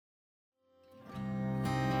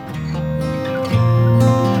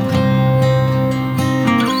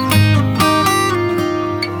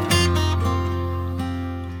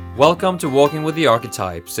Welcome to Walking with the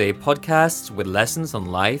Archetypes, a podcast with lessons on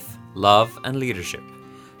life, love, and leadership.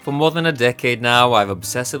 For more than a decade now, I've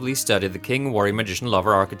obsessively studied the King, Warrior, Magician,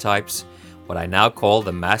 Lover archetypes, what I now call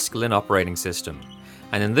the masculine operating system.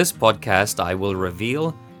 And in this podcast, I will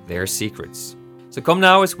reveal their secrets. So come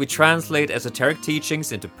now as we translate esoteric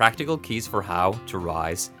teachings into practical keys for how to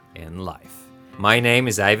rise in life. My name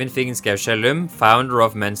is Eivind Figenschou-Schellum, founder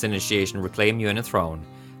of Men's Initiation Reclaim You in a Throne,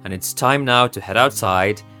 and it's time now to head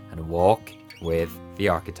outside and walk with the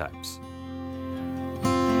archetypes.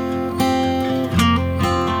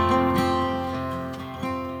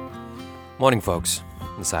 Morning, folks.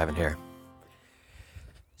 It's Ivan here.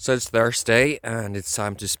 So it's Thursday, and it's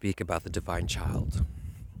time to speak about the Divine Child.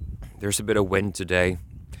 There's a bit of wind today,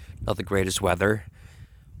 not the greatest weather,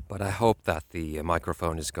 but I hope that the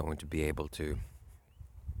microphone is going to be able to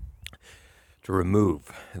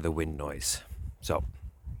remove the wind noise. So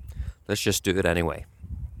let's just do it anyway.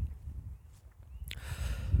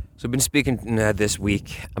 So I've been speaking this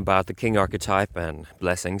week about the King archetype and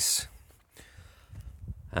blessings,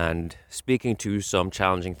 and speaking to some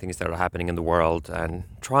challenging things that are happening in the world, and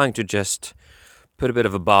trying to just put a bit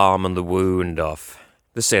of a balm on the wound of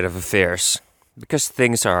the state of affairs, because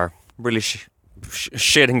things are really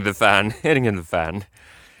shitting the fan, hitting in the fan.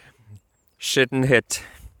 Shit and hit.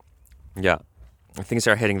 Yeah, things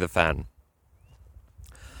are hitting the fan.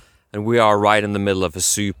 And we are right in the middle of a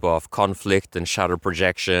soup of conflict and shadow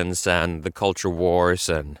projections and the culture wars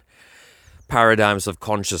and paradigms of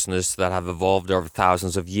consciousness that have evolved over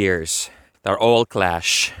thousands of years. That all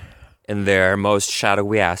clash in their most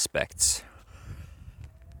shadowy aspects.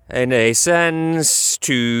 In a sense,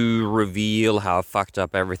 to reveal how fucked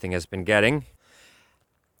up everything has been getting.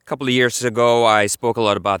 A couple of years ago, I spoke a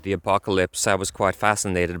lot about the apocalypse. I was quite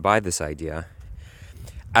fascinated by this idea.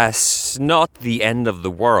 As not the end of the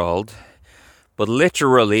world, but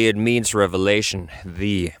literally it means revelation,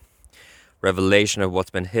 the revelation of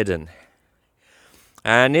what's been hidden.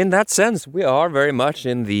 And in that sense, we are very much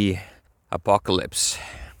in the apocalypse.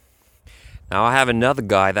 Now I have another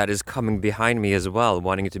guy that is coming behind me as well,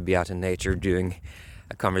 wanting to be out in nature doing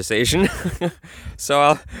a conversation. So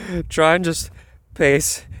I'll try and just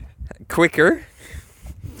pace quicker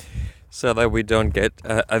so that we don't get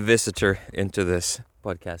a visitor into this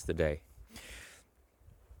podcast today.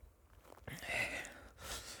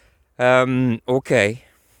 Okay.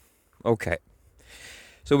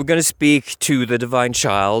 So we're going to speak to the Divine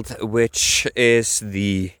Child, which is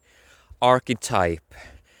the archetype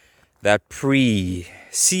that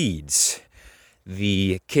precedes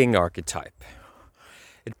the King archetype.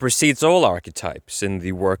 It precedes all archetypes in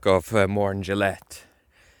the work of Morton Gillette.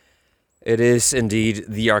 It is indeed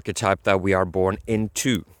the archetype that we are born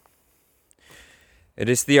into. It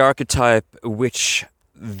is the archetype which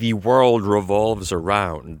the world revolves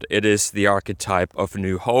around. It is the archetype of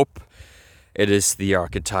new hope. It is the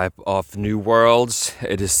archetype of new worlds.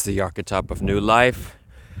 It is the archetype of new life.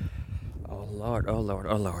 Oh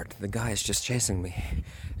Lord. The guy is just chasing me.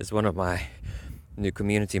 It's one of my new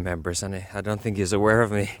community members, and I don't think he's aware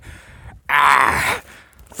of me.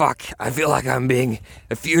 Fuck. I feel like I'm being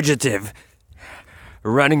a fugitive,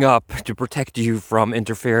 running up to protect you from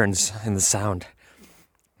interference in the sound.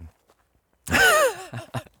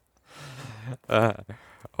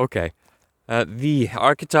 Okay. The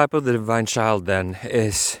archetype of the Divine Child then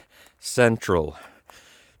is central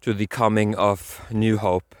to the coming of new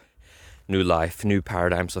hope, new life, new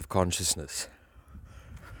paradigms of consciousness.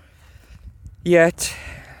 Yet,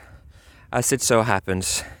 as it so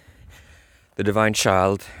happens, the Divine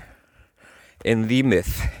Child in the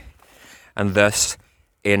myth, and thus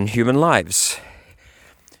in human lives,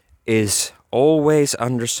 is always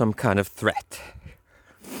under some kind of threat.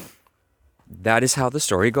 That is how the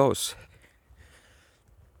story goes.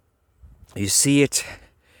 You see it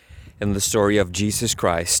in the story of Jesus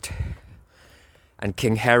Christ and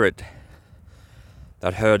King Herod,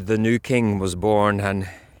 that heard the new king was born and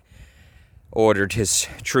ordered his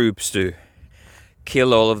troops to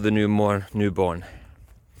kill all of the newborn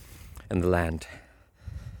in the land.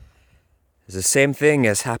 It's the same thing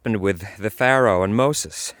as happened with the Pharaoh and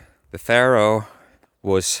Moses. The Pharaoh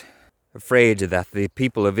was afraid that the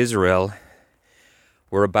people of Israel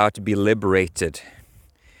were about to be liberated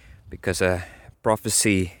because a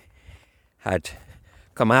prophecy had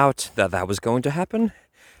come out that was going to happen,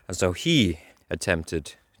 and so he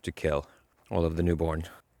attempted to kill all of the newborn.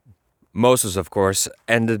 Moses, of course,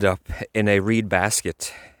 ended up in a reed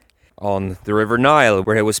basket on the River Nile,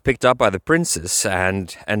 where he was picked up by the princess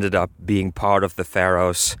and ended up being part of the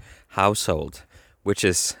Pharaoh's household, which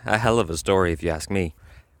is a hell of a story if you ask me.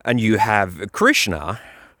 And you have Krishna,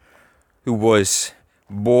 who was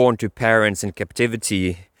born to parents in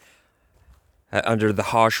captivity under the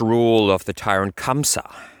harsh rule of the tyrant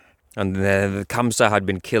Kamsa. And the Kamsa had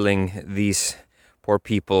been killing these poor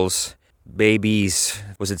people's babies.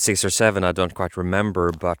 Was it 6 or 7? I don't quite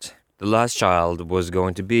remember. But the last child was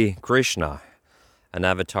going to be Krishna, an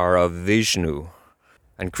avatar of Vishnu.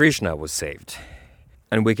 And Krishna was saved.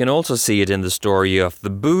 And we can also see it in the story of the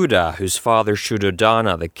Buddha, whose father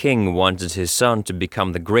Shuddhodana, the king, wanted his son to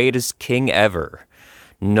become the greatest king ever,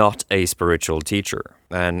 not a spiritual teacher.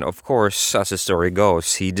 And of course, as the story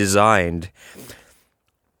goes, he designed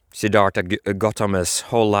Siddhartha Gautama's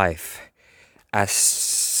whole life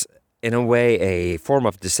as, in a way, a form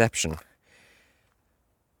of deception.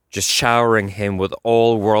 Just showering him with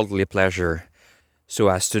all worldly pleasure so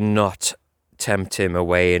as to not tempt him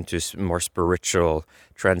away into more spiritual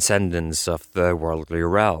transcendence of the worldly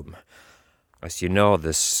realm. As you know,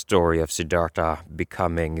 the story of Siddhartha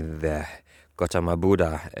becoming the Gautama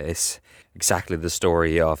Buddha is exactly the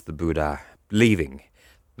story of the Buddha leaving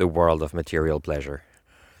the world of material pleasure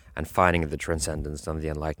and finding the transcendence and the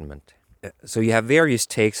enlightenment. So you have various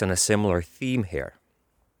takes on a similar theme here.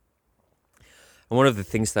 And one of the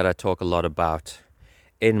things that I talk a lot about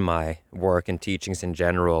in my work and teachings in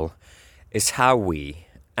general is how we,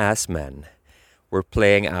 as men, were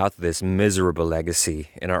playing out this miserable legacy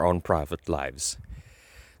in our own private lives.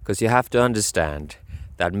 Because you have to understand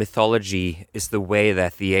that mythology is the way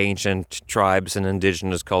that the ancient tribes and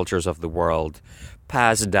indigenous cultures of the world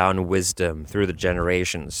pass down wisdom through the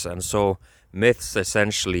generations. And so myths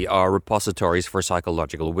essentially are repositories for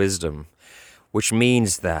psychological wisdom, which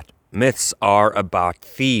means that myths are about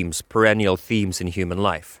themes, perennial themes in human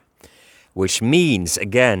life, which means,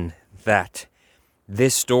 again, that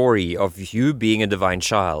this story of you being a divine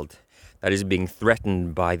child that is being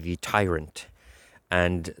threatened by the tyrant,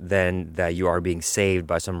 and then that you are being saved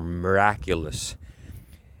by some miraculous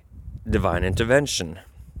divine intervention,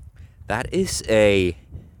 that is a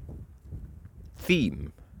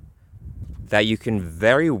theme that you can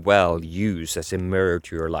very well use as a mirror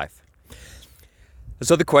to your life.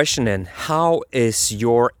 So the question then, how is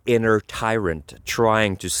your inner tyrant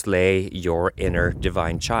trying to slay your inner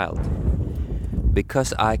divine child?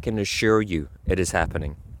 Because I can assure you it is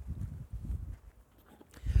happening.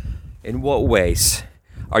 In what ways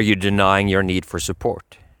are you denying your need for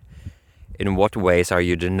support? In what ways are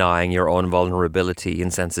you denying your own vulnerability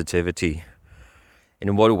and sensitivity?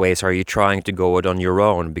 In what ways are you trying to go it on your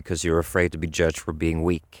own because you're afraid to be judged for being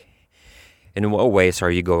weak? In what ways are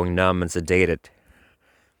you going numb and sedated?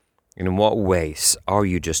 In what ways are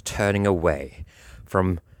you just turning away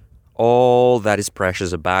from all that is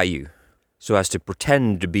precious about you so as to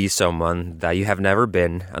pretend to be someone that you have never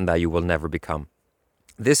been and that you will never become?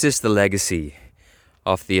 This is the legacy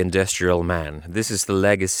of the industrial man. This is the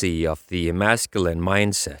legacy of the masculine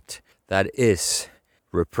mindset that is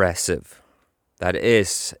repressive, that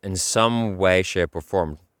is in some way, shape or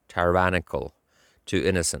form tyrannical to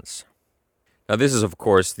innocence. Now this is of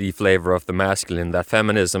course the flavor of the masculine that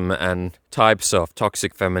feminism and types of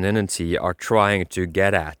toxic femininity are trying to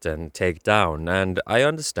get at and take down, and I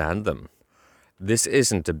understand them. This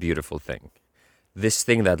isn't a beautiful thing. This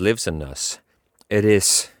thing that lives in us, it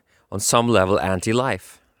is on some level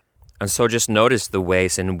anti-life. And so just notice the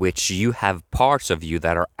ways in which you have parts of you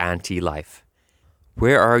that are anti-life.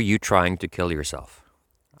 Where are you trying to kill yourself?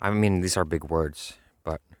 I mean, these are big words,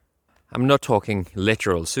 but I'm not talking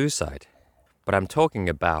literal suicide, but I'm talking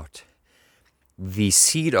about the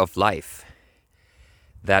seed of life,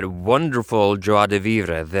 that wonderful joie de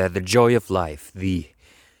vivre, the joy of life, the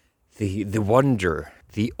wonder,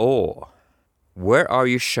 the awe. Where are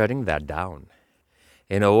you shutting that down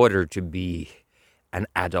in order to be an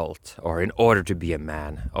adult, or in order to be a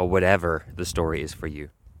man, or whatever the story is for you?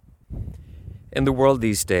 In the world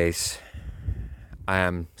these days, I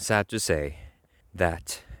am sad to say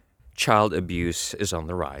that child abuse is on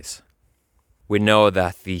the rise. We know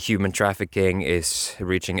that the human trafficking is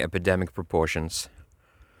reaching epidemic proportions.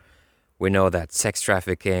 We know that sex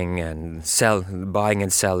trafficking and buying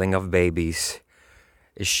and selling of babies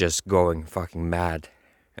is just going fucking mad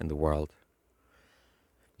in the world.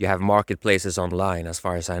 You have marketplaces online, as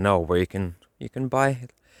far as I know, where you can buy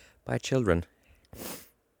children.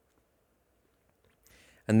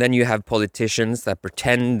 And then you have politicians that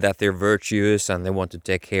pretend that they're virtuous and they want to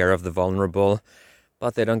take care of the vulnerable,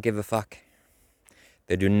 but they don't give a fuck.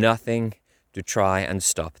 They do nothing to try and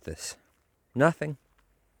stop this. Nothing.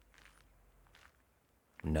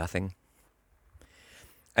 Nothing.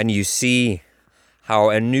 And you see how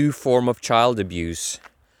a new form of child abuse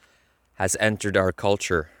has entered our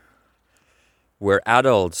culture, where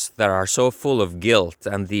adults that are so full of guilt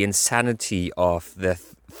and the insanity of the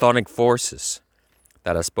chthonic forces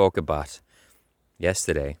that I spoke about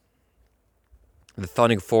yesterday, the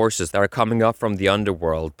chthonic forces that are coming up from the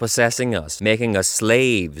underworld, possessing us, making us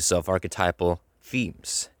slaves of archetypal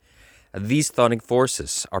themes. These chthonic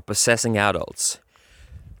forces are possessing adults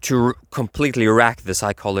to completely rack the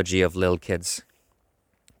psychology of little kids,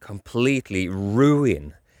 completely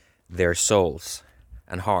ruin their souls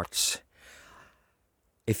and hearts.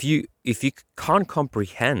 If you can't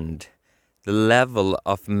comprehend the level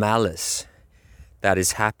of malice that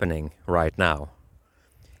is happening right now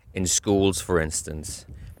in schools, for instance,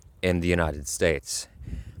 in the United States,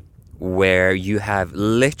 where you have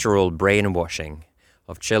literal brainwashing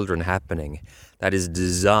of children happening that is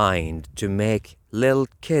designed to make little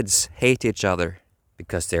kids hate each other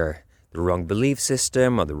because they're the wrong belief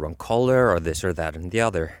system or the wrong color or this or that and the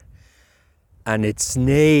other. And it's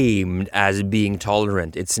named as being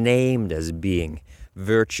tolerant. It's named as being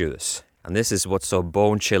virtuous. And this is what's so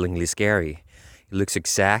bone-chillingly scary. It looks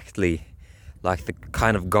exactly like the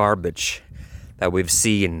kind of garbage that we've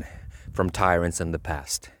seen from tyrants in the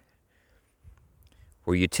past.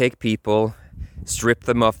 Where you take people, strip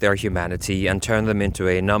them of their humanity and turn them into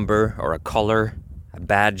a number or a color, a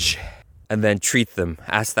badge, and then treat them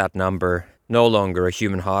as that number, no longer a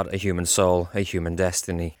human heart, a human soul, a human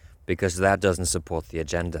destiny, because that doesn't support the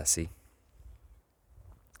agenda, see?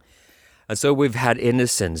 And so we've had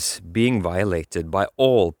innocence being violated by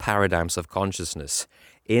all paradigms of consciousness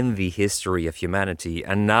in the history of humanity,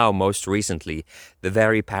 and now most recently the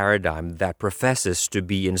very paradigm that professes to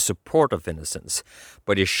be in support of innocence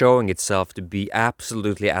but is showing itself to be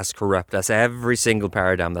absolutely as corrupt as every single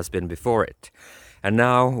paradigm that's been before it. And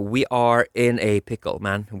now we are in a pickle,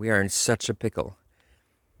 man. We are in such a pickle.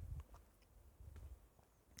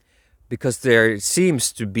 Because there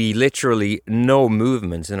seems to be literally no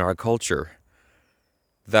movements in our culture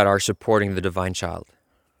that are supporting the divine child.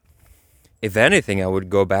 If anything, I would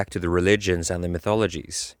go back to the religions and the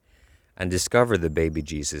mythologies and discover the baby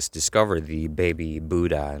Jesus, discover the baby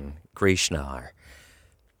Buddha and Krishna or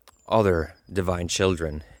other divine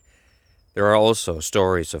children. There are also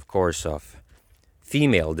stories, of course, of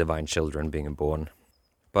female divine children being born.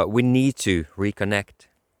 But we need to reconnect,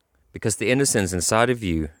 because the innocence inside of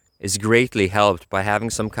you is greatly helped by having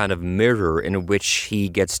some kind of mirror in which he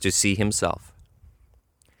gets to see himself.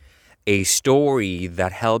 A story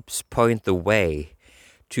that helps point the way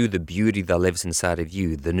to the beauty that lives inside of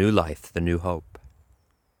you, the new life, the new hope.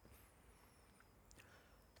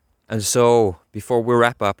 And so, before we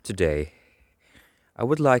wrap up today, I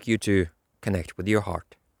would like you to connect with your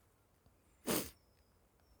heart. I'm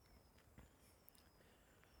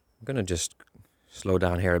going to just slow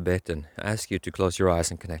down here a bit and ask you to close your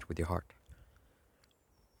eyes and connect with your heart.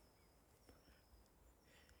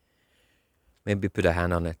 Maybe put a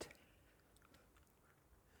hand on it.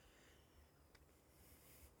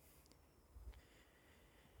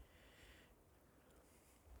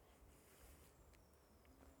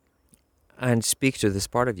 And speak to this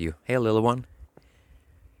part of you. Hey, little one.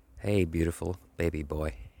 Hey, beautiful baby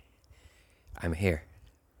boy. I'm here.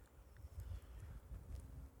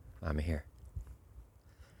 I'm here.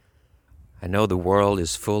 I know the world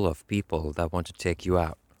is full of people that want to take you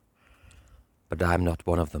out, but I'm not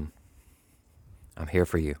one of them. I'm here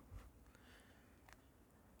for you.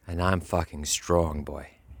 And I'm fucking strong, boy.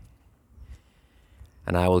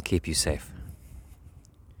 And I will keep you safe.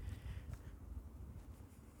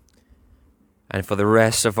 And for the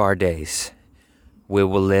rest of our days, we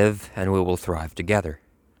will live and we will thrive together.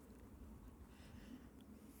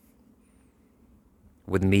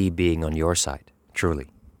 With me being on your side, truly.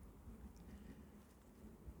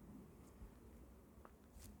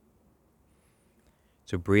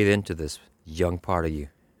 So breathe into this young part of you,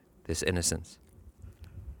 this innocence.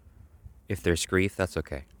 If there's grief, that's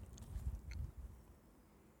okay.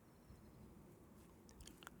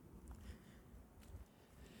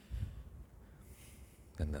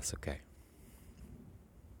 Then that's okay.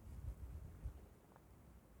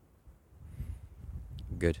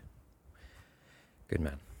 Good. Good,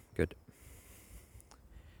 man. Good.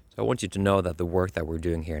 So I want you to know that the work that we're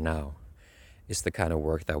doing here now is the kind of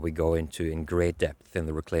work that we go into in great depth in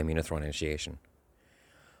the Reclaim Unithrone initiation.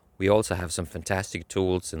 We also have some fantastic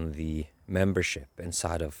tools in the membership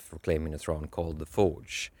inside of Reclaim Unithrone called The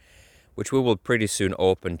Forge, which we will pretty soon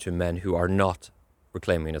open to men who are not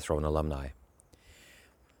Reclaim Unithrone alumni.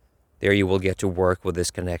 There you will get to work with this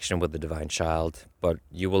connection with the Divine Child, but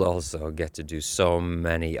you will also get to do so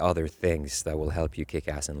many other things that will help you kick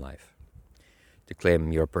ass in life, to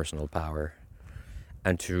claim your personal power,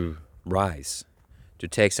 and to rise to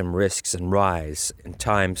take some risks and rise in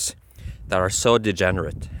times that are so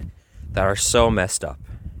degenerate, that are so messed up,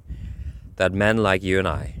 that men like you and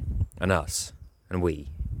I, and us, and we,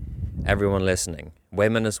 everyone listening,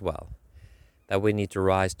 women as well, that we need to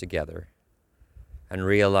rise together and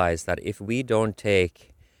realize that if we don't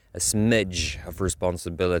take a smidge of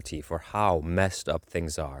responsibility for how messed up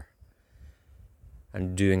things are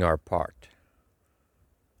and doing our part,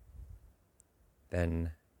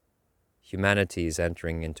 then humanity is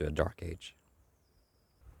entering into a dark age.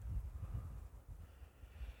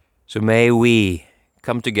 So may we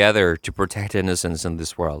come together to protect innocence in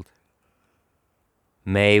this world.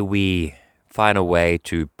 May we find a way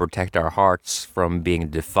to protect our hearts from being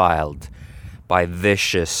defiled by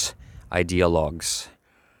vicious ideologues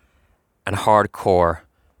and hardcore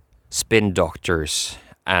spin doctors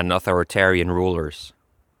and authoritarian rulers.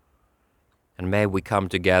 And may we come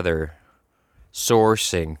together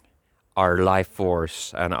sourcing our life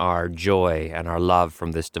force and our joy and our love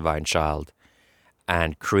from this divine child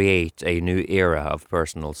and create a new era of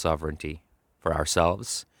personal sovereignty for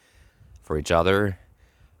ourselves, for each other,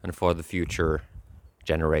 and for the future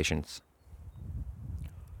generations.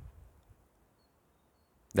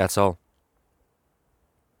 That's all.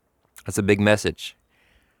 That's a big message.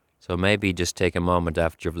 So maybe just take a moment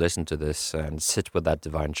after you've listened to this and sit with that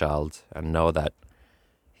divine child and know that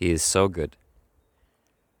he is so good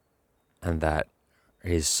and that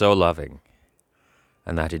he is so loving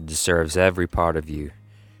and that he deserves every part of you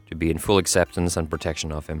to be in full acceptance and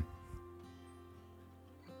protection of him.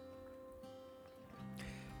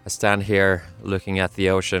 I stand here looking at the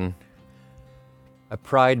ocean. A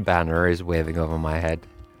pride banner is waving over my head.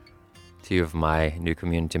 2 of my new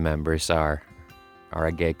community members are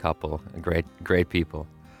a gay couple, great people.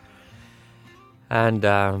 And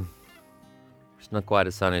it's not quite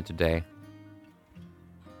as sunny today,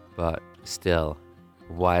 but still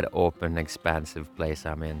wide open, expansive place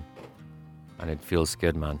I'm in. And it feels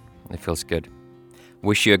good, man. It feels good.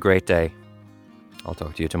 Wish you a great day. I'll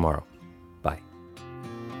talk to you tomorrow. Bye.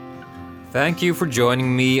 Thank you for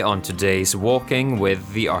joining me on today's Walking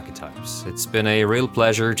with the Archetypes. It's been a real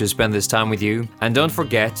pleasure to spend this time with you. And don't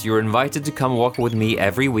forget, you're invited to come walk with me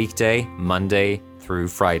every weekday, Monday through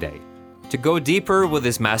Friday. To go deeper with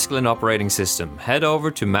this masculine operating system, head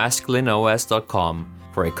over to masculineos.com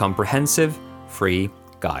for a comprehensive, free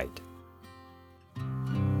guide.